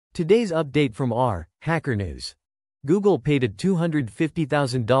Today's update from Hacker News. Google paid a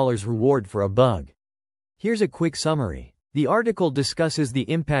 $250,000 reward for a bug. Here's a quick summary. The article discusses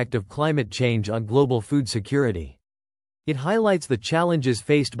the impact of climate change on global food security. It highlights the challenges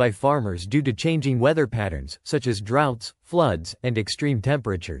faced by farmers due to changing weather patterns, such as droughts, floods, and extreme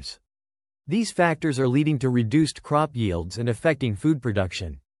temperatures. These factors are leading to reduced crop yields and affecting food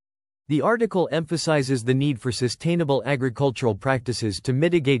production. The article emphasizes the need for sustainable agricultural practices to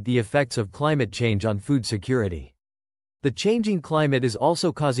mitigate the effects of climate change on food security. The changing climate is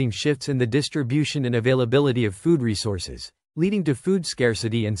also causing shifts in the distribution and availability of food resources, leading to food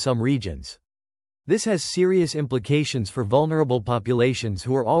scarcity in some regions. This has serious implications for vulnerable populations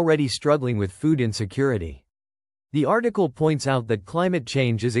who are already struggling with food insecurity. The article points out that climate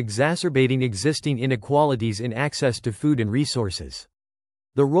change is exacerbating existing inequalities in access to food and resources.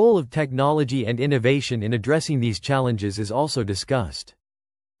 The role of technology and innovation in addressing these challenges is also discussed.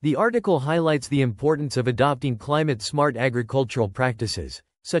 The article highlights the importance of adopting climate-smart agricultural practices,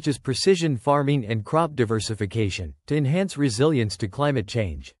 such as precision farming and crop diversification, to enhance resilience to climate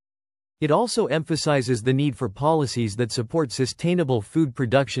change. It also emphasizes the need for policies that support sustainable food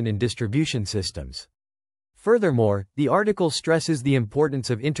production and distribution systems. Furthermore, the article stresses the importance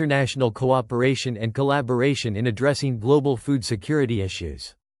of international cooperation and collaboration in addressing global food security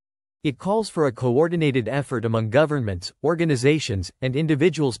issues. It calls for a coordinated effort among governments, organizations, and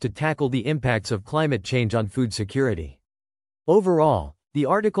individuals to tackle the impacts of climate change on food security. Overall, the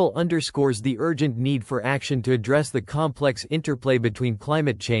article underscores the urgent need for action to address the complex interplay between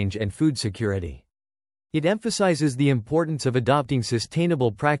climate change and food security. It emphasizes the importance of adopting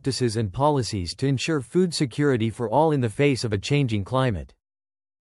sustainable practices and policies to ensure food security for all in the face of a changing climate.